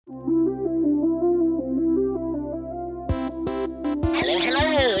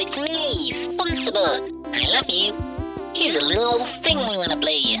Impossible. I love you. Here's a little old thing we want to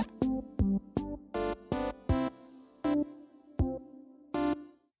play you.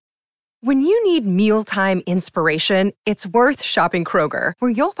 When you need mealtime inspiration, it's worth shopping Kroger,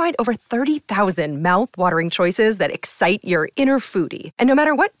 where you'll find over 30,000 mouth-watering choices that excite your inner foodie. And no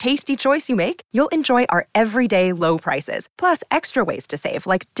matter what tasty choice you make, you'll enjoy our everyday low prices, plus extra ways to save,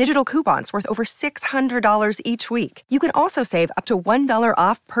 like digital coupons worth over $600 each week. You can also save up to $1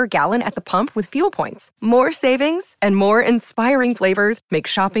 off per gallon at the pump with fuel points. More savings and more inspiring flavors make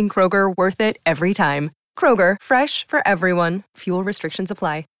shopping Kroger worth it every time. Kroger, fresh for everyone. Fuel restrictions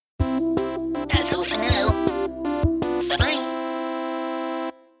apply. That's all for now.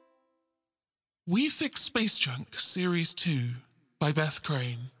 Bye-bye. We Fix Space Junk Series 2 by Beth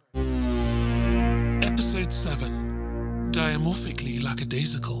Crane. Episode 7, Diamorphically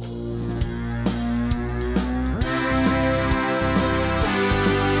Lackadaisical.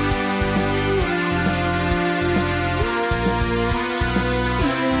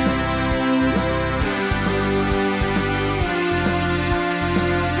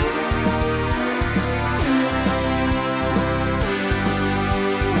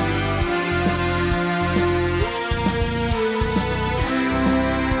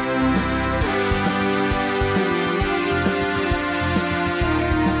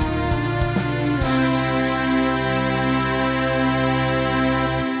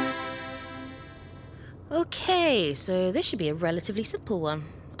 Okay, so this should be a relatively simple one.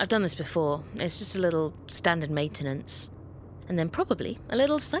 I've done this before. It's just a little standard maintenance. And then probably a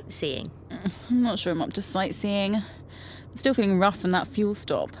little sightseeing. I'm not sure I'm up to sightseeing. I'm still feeling rough from that fuel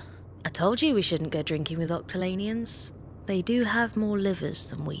stop. I told you we shouldn't go drinking with Octolanians. They do have more livers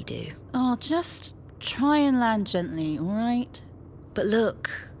than we do. Oh, just try and land gently, all right? But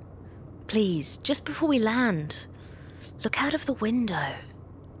look, please, just before we land, look out of the window.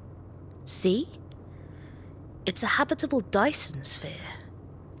 See? It's a habitable Dyson sphere.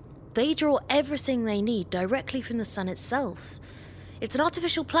 They draw everything they need directly from the sun itself. It's an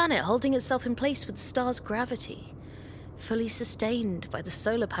artificial planet holding itself in place with the star's gravity, fully sustained by the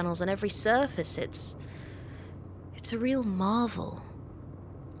solar panels on every surface. It's a real marvel.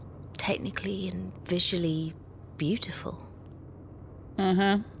 Technically and visually beautiful.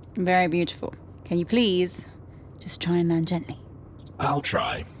 Very beautiful. Can you please just try and land gently? I'll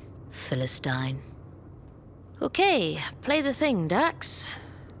try. Philistine. Okay, play the thing, Dax.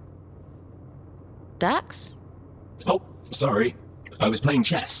 Dax? Oh, sorry. I was playing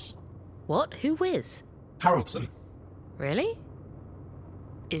chess. What? Who with? Haraldson. Really?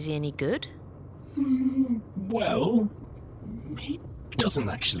 Is he any good? Well, he doesn't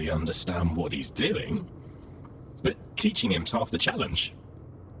actually understand what he's doing. But teaching him's half the challenge.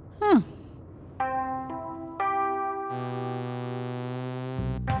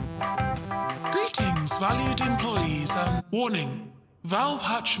 Greetings, valued employees, and warning. Valve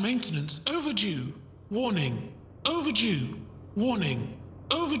hatch maintenance overdue. Warning. Overdue. Warning.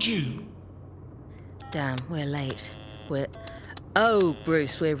 Overdue. Damn, we're late. Oh,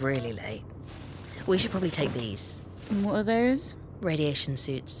 Bruce, we're really late. We should probably take these. What are those? Radiation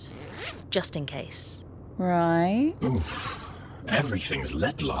suits. Just in case. Right. Oof. Everything's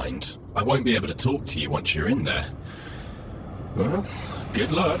lead-lined. I won't be able to talk to you once you're in there. Well,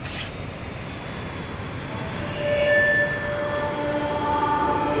 good luck.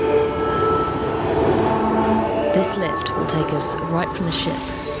 This lift will take us right from the ship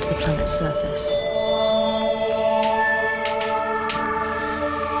to the planet's surface.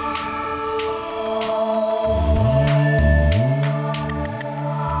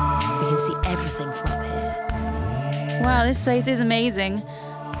 We can see everything from up here. Wow, this place is amazing.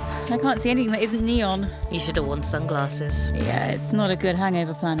 I can't see anything that isn't neon. You should have worn sunglasses. Yeah, it's not a good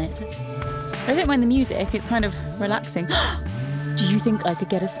hangover planet. But I don't mind the music, it's kind of relaxing. Do you think I could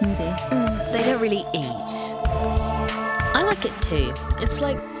get a smoothie? They don't really eat. I like it too. It's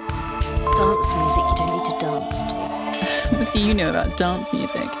like dance music you don't need to dance to. What do you know about dance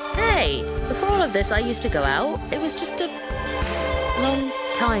music? Hey, before all of this I used to go out. It was just a long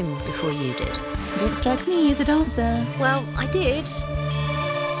time before you did. You don't strike me as a dancer. Well, I did.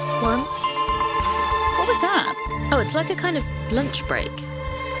 Once. What was that? Oh, it's like a kind of lunch break.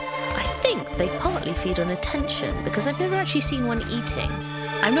 I think they partly feed on attention, because I've never actually seen one eating.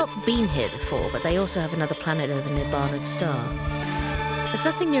 I've not been here before, but they also have another planet over near Barnard Star. There's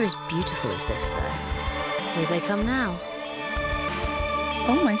nothing near as beautiful as this, though. Here they come now.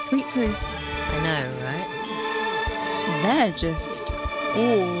 Oh, my sweet Bruce. I know, right? They're just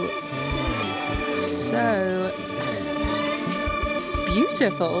all so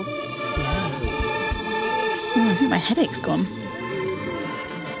beautiful. I think my headache's gone.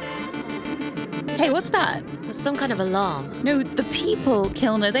 Hey, what's that? It's some kind of alarm. No, the people,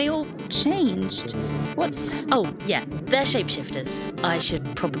 Kilner, they all changed. What's... Oh, yeah, they're shapeshifters. I should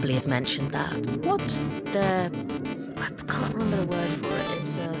probably have mentioned that. What? They're... I can't remember the word for it.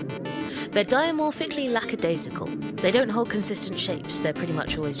 It's, They're diamorphically lackadaisical. They don't hold consistent shapes. They're pretty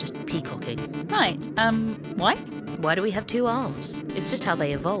much always just peacocking. Right, why? Why do we have 2 arms? It's just how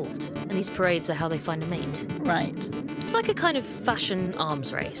they evolved. And these parades are how they find a mate. Right. It's like a kind of fashion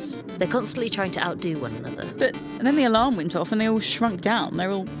arms race. They're constantly trying to outdo one another. But then the alarm went off and they all shrunk down.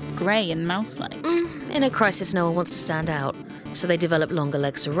 They're all grey and mouse-like. In a crisis, no one wants to stand out. So they develop longer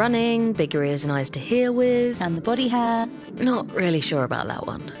legs for running, bigger ears and eyes to hear with. And the body hair. Not really sure about that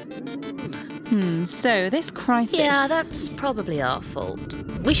one. So this crisis... Yeah, that's probably our fault.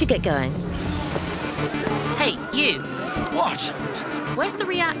 We should get going. Hey, you! What? Where's the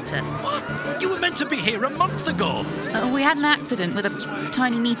reactor? What? You were meant to be here a month ago. We had an accident with a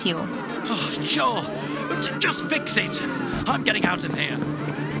tiny meteor. Oh, sure. Just fix it. I'm getting out of here.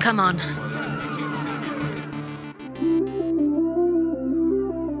 Come on.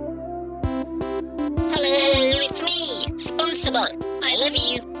 Hello, it's me, Sponsor-Bot. I love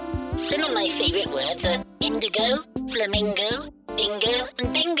you. Some of my favourite words are indigo, flamingo, dingo,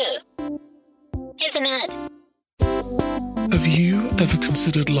 and bingo. Here's an ad. Have you ever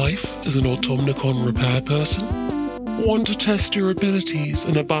considered life as an Automnicon repair person? Want to test your abilities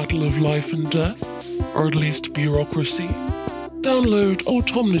in a battle of life and death? Or at least bureaucracy? Download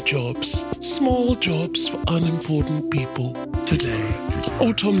Automnijobs, small jobs for unimportant people, today.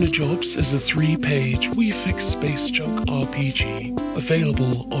 Automnijobs is a 3-page We Fix Space Junk RPG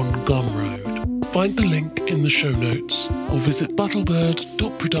available on Gumroad. Find the link in the show notes or visit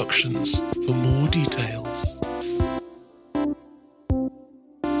battlebird.productions for more details.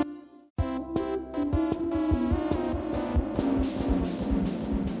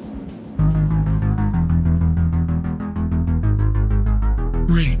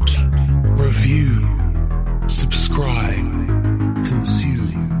 Rate, review, subscribe,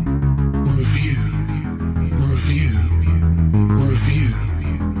 consume, review.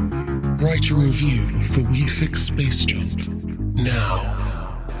 Write a review for We Fix Space Junk now.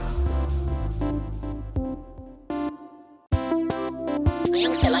 I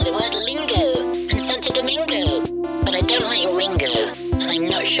also like the word lingo and Santo Domingo, but I don't like Ringo, and I'm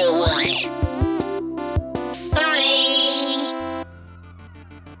not sure why. Bye!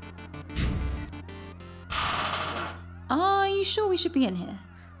 Are you sure we should be in here?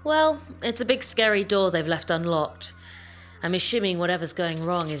 Well, it's a big scary door they've left unlocked. I'm assuming whatever's going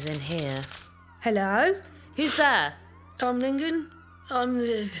wrong is in here. Hello? Who's there? I'm Lincoln. I'm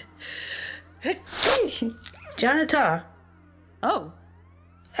the... janitor. Oh.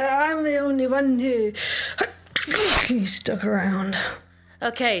 I'm the only one who stuck around.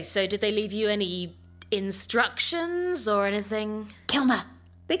 Okay, so did they leave you any instructions or anything? Kilner,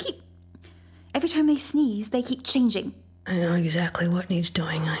 they keep... Every time they sneeze, they keep changing. I know exactly what needs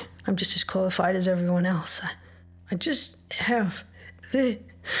doing. I'm just as qualified as everyone else. I just have the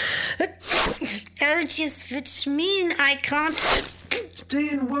allergies, which mean I can't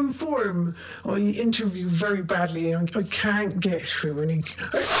stay in one form. I interview very badly. I can't get through any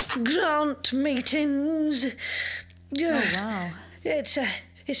grant meetings. Oh, wow. It's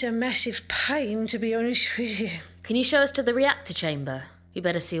a massive pain, to be honest with you. Can you show us to the reactor chamber? You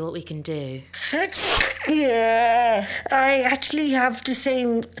better see what we can do. Yeah, I actually have the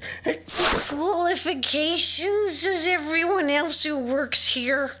same qualifications as everyone else who works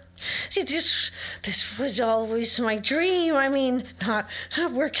here. See, this was always my dream. I mean, not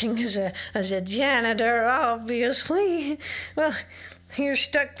working as a janitor, obviously. Well, you're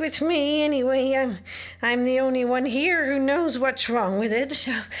stuck with me anyway. I'm the only one here who knows what's wrong with it.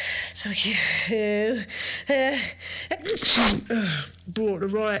 So you bought the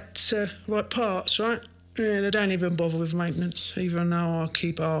right parts, right? Yeah, they don't even bother with maintenance, even though I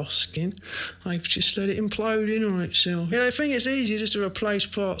keep asking. They've just let it implode in on itself. Yeah, they think it's easy just to replace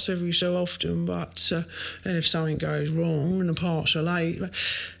parts every so often, but then if something goes wrong and the parts are late...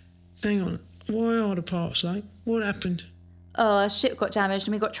 Hang on, why are the parts late? What happened? Oh, a ship got damaged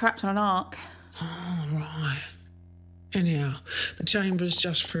and we got trapped on an ark. Oh, right. Anyhow, the chamber's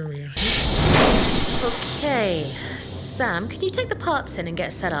just through here. Okay, Sam, can you take the parts in and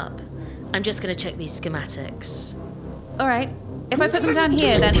get set up? I'm just going to check these schematics. All right. If I put them down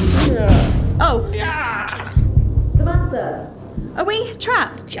here, then... Oh! Samantha! Are we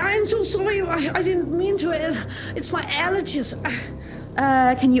trapped? I'm so sorry. I didn't mean to. It's my allergies.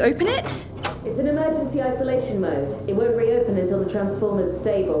 Can you open it? It's in emergency isolation mode. It won't reopen until the transformer's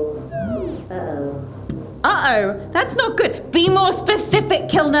stable. Uh-oh. Uh-oh. That's not good. Be more specific,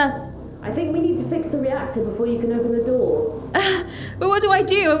 Kilner. I think we need to fix the reactor before you can open the door. But what do I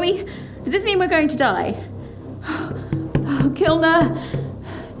do? Does this mean we're going to die? Oh,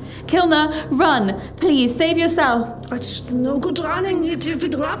 Kilner, run. Please, save yourself. It's no good running if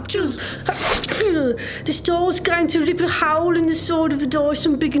it ruptures. This door's going to rip a hole in the side of the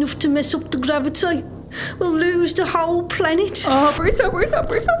Dyson big enough to mess up the gravity. We'll lose the whole planet. Oh, Bruce.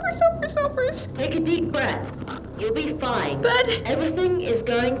 Take a deep breath. You'll be fine. But... everything is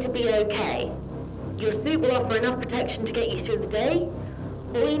going to be okay. Your suit will offer enough protection to get you through the day.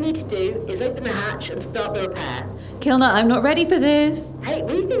 All you need to do is open the hatch and start the repair. Kilner, I'm not ready for this. Hey,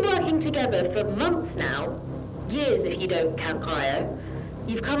 we've been working together for months now. Years if you don't count cryo.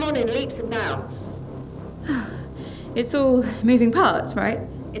 You've come on in leaps and bounds. It's all moving parts, right?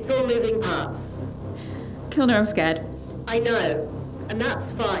 It's all moving parts. Kilner, I'm scared. I know, and that's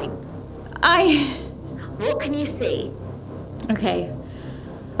fine. What can you see? Okay,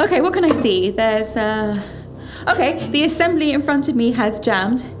 what can I see? There's, okay, the assembly in front of me has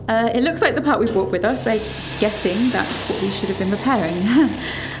jammed. It looks like the part we brought with us. I'm guessing that's what we should have been repairing.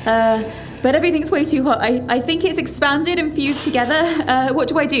 But everything's way too hot. I think it's expanded and fused together. What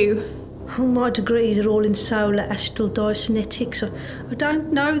do I do? Oh, my degrees are all in solar astral dysonetics. I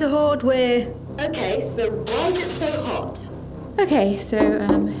don't know the hardware. Okay, so why is it so hot? Okay, so,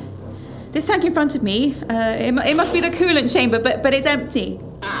 this tank in front of me, it must be the coolant chamber, but it's empty.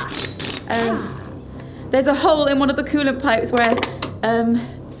 There's a hole in one of the coolant pipes where,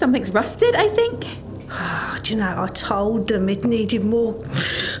 something's rusted, I think. Do you know, I told them it needed more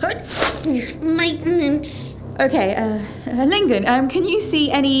maintenance. Okay, Lingon, can you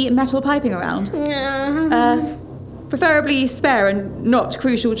see any metal piping around? Preferably spare and not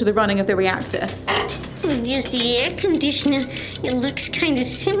crucial to the running of the reactor. There's the air conditioner. It looks kind of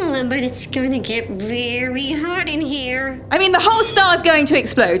similar, but it's going to get very hot in here. I mean, the whole star's going to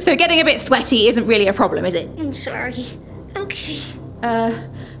explode, so getting a bit sweaty isn't really a problem, is it? I'm sorry. Okay.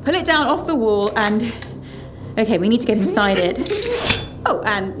 Pull it down off the wall and... Okay, we need to get inside it. Oh,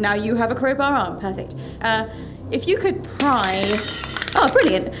 and now you have a crowbar arm. Perfect. If you could pry... Oh,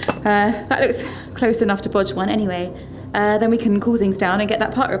 brilliant. That looks close enough to bodge one anyway. Then we can cool things down and get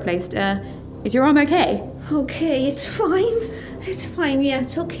that part replaced. Is your arm okay? Okay, it's fine. It's fine, yeah,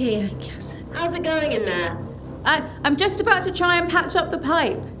 it's okay, I guess. How's it going in there? I'm just about to try and patch up the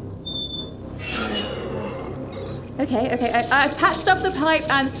pipe. Okay, I've patched up the pipe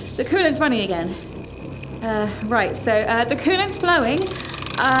and the coolant's running again. Right, so the coolant's flowing.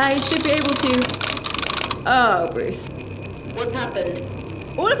 I should be able to... Oh, Bruce. What's happened?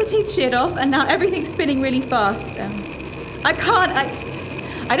 All of the teeth sheared off and now everything's spinning really fast.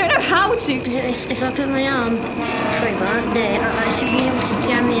 I don't know how to... If I put my arm crowbar there, I should be able to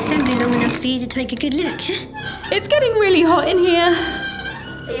jam the assembly long enough for you to take a good look. It's getting really hot in here.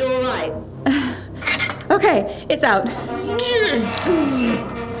 Are you alright? Okay, it's out.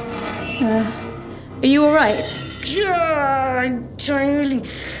 Are you alright? I'm trying really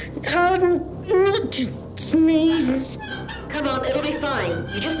hard not to sneeze. Come on, it'll be fine.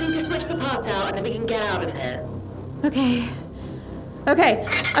 You just need to switch the parts out and then we can get out of here. Okay,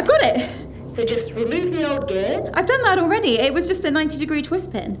 I've got it. So just remove the old gear. I've done that already. It was just a 90-degree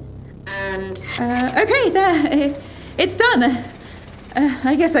twist pin. And... okay, there. It's done.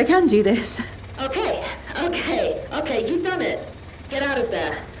 I guess I can do this. Okay, you've done it. Get out of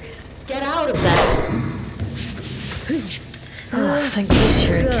there. Get out of there. Oh, thank goodness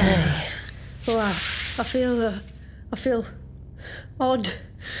you're okay. Wow, I feel odd.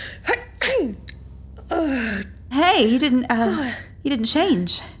 Hey, you didn't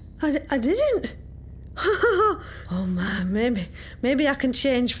change. I didn't. Oh man, maybe I can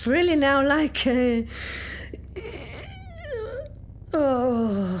change freely now, like.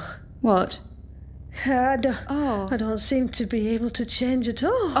 What? I don't seem to be able to change at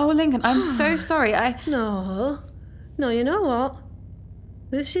all. Oh, Lincoln, I'm so sorry. No, you know what?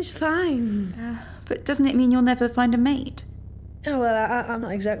 This is fine. But doesn't it mean you'll never find a mate? Oh, well, I'm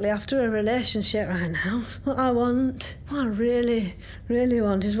not exactly after a relationship right now. What I really, really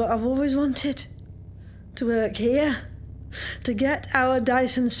want is what I've always wanted. To work here. To get our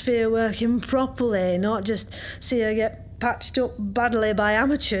Dyson sphere working properly, not just see her get patched up badly by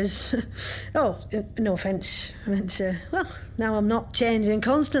amateurs. Oh, no offence. I meant now I'm not changing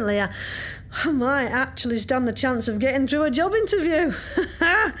constantly. I might actually stand the chance of getting through a job interview.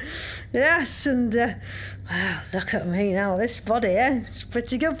 Yes, and... Wow, look at me now, this body, it's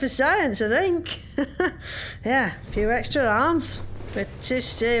pretty good for science, I think. Yeah, a few extra arms, pretty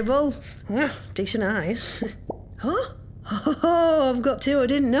stable, decent eyes. Oh, I've got two I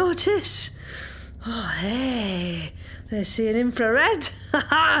didn't notice. Oh, hey, they're seeing infrared.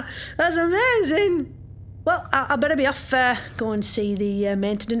 That's amazing. Well, I better be off, go and see the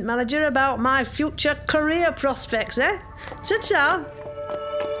maintenance manager about my future career prospects, eh? Ta-ta.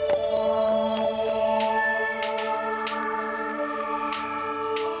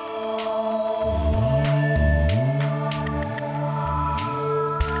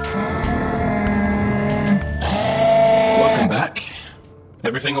 Welcome back.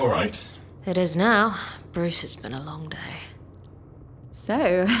 Everything all right? It is now. Bruce, it's been a long day.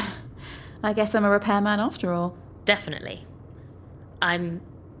 So, I guess I'm a repairman after all. Definitely.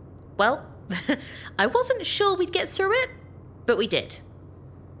 Well, I wasn't sure we'd get through it, but we did.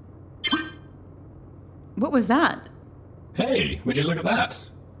 What was that? Hey, would you look at that?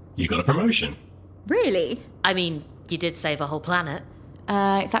 You got a promotion. Really? I mean, you did save a whole planet.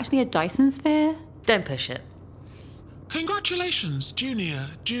 It's actually a Dyson sphere. Don't push it. Congratulations,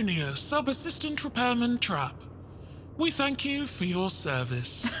 Junior, Sub-Assistant Repairman Trap. We thank you for your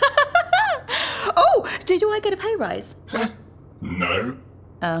service. Oh, do I get a pay rise? No.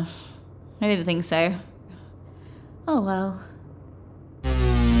 Oh, I didn't think so. Oh well.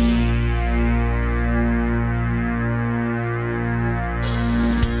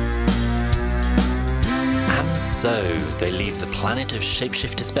 And so they leave the planet of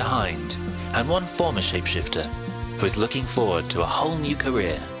shapeshifters behind, and one former shapeshifter who is looking forward to a whole new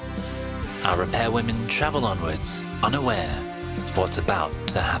career. Our repair women travel onwards, unaware of what's about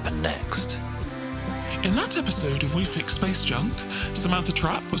to happen next. In that episode of We Fix Space Junk, Samantha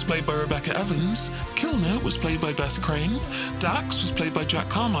Trapp was played by Rebecca Evans, Kilner was played by Beth Crane, Dax was played by Jack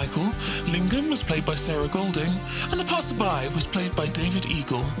Carmichael, Lingam was played by Sarah Golding, and the passerby was played by David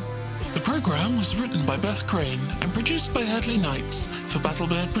Eagle. The programme was written by Beth Crane and produced by Headley Knights for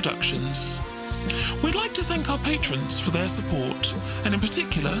Battlebird Productions. We'd like to thank our patrons for their support, and in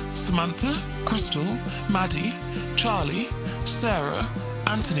particular, Samantha, Crystal, Maddie, Charlie, Sarah,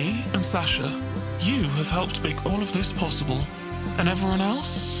 Anthony, and Sasha. You have helped make all of this possible. And everyone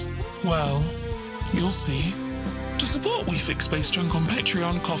else? Well, you'll see. To support We Fix Space Junk on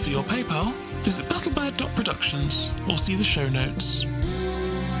Patreon, Ko-fi, or PayPal, visit battlebird.productions or see the show notes.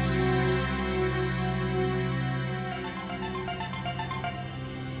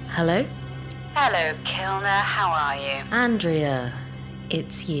 Hello? Hello, Kilner. How are you? Andrea,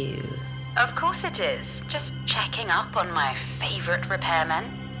 it's you. Of course it is. Just checking up on my favourite repairmen.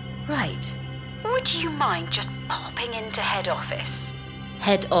 Right. Would you mind just popping into head office?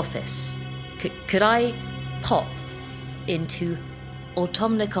 Head office. Could I pop into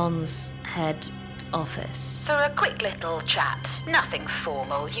Automnicon's head office? For a quick little chat. Nothing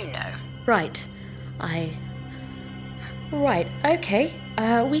formal, you know. Right. Right, okay.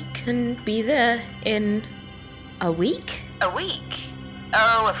 We can be there in a week? A week?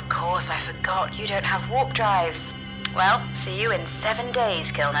 Oh, of course, I forgot. You don't have warp drives. Well, see you in 7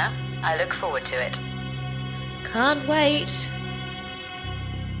 days, Kilner. I look forward to it. Can't wait.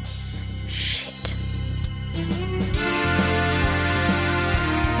 Shit.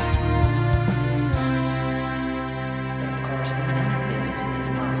 Of course, none of this is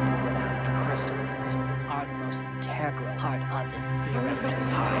possible without the crystals. Crystals are the most integral part of this theoretical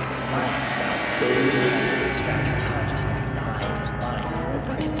part. Extract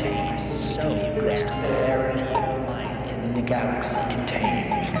consciousness, contains so grand that every mind in the galaxy contains.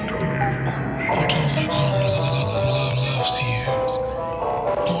 Automnicon loves you.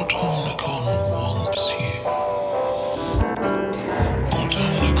 Automnicon wants you.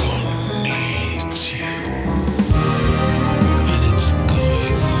 Automnicon needs you. And it's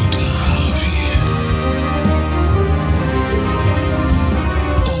going to have you.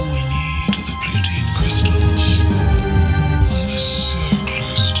 All we need are the Plutean crystals. And we're so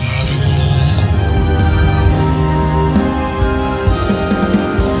close to having them all.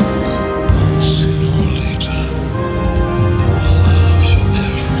 Sooner or later, we'll have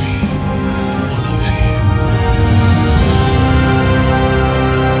every one of you.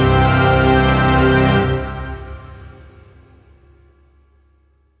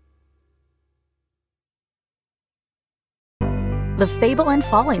 The Fable and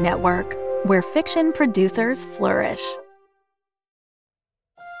Folly Network, where fiction producers flourish.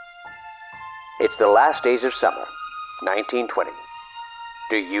 It's the last days of summer, 1920.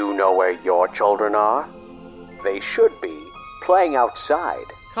 Do you know where your children are? They should be playing outside.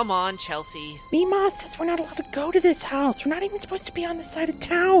 Come on, Chelsea. Mima says we're not allowed to go to this house. We're not even supposed to be on this side of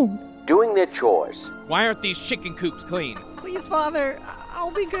town. Doing their chores. Why aren't these chicken coops clean? Please, Father. I'll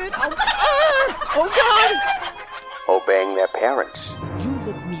be good. Oh, God! Obeying their parents. You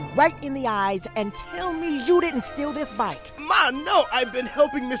look me right in the eyes and tell me you didn't steal this bike. Ma, no, I've been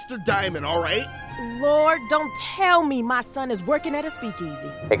helping Mr. Diamond, all right? Lord, don't tell me my son is working at a speakeasy.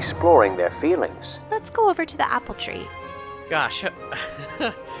 Exploring their feelings. Let's go over to the apple tree. Gosh.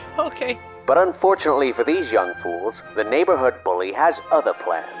 Okay. But unfortunately for these young fools, the neighborhood bully has other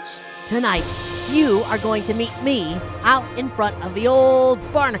plans. Tonight, you are going to meet me out in front of the old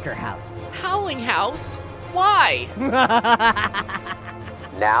Barnaker house. Howling House? Why?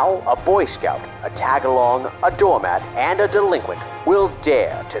 Now, a Boy Scout, a tag-along, a doormat, and a delinquent will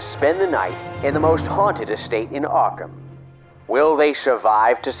dare to spend the night in the most haunted estate in Arkham. Will they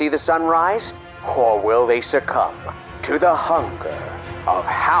survive to see the sunrise, or will they succumb to the hunger of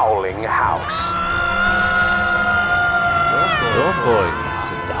Howling House? You're going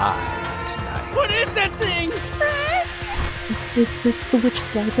to die tonight. What is that thing? Is this the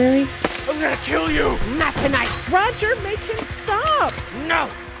witch's library? I'm gonna kill you! Not tonight. Roger, make him stop. No,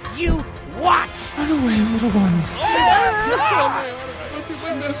 you watch! Run away, little ones.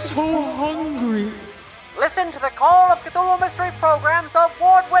 I'm so hungry. Listen to the Call of Cthulhu Mystery Program's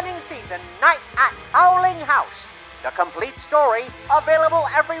award-winning season, Night at Howling House. The complete story available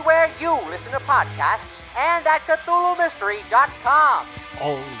everywhere you listen to podcasts and at CthulhuMystery.com.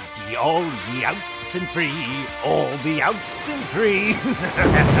 All the outs and free, all the outs and free.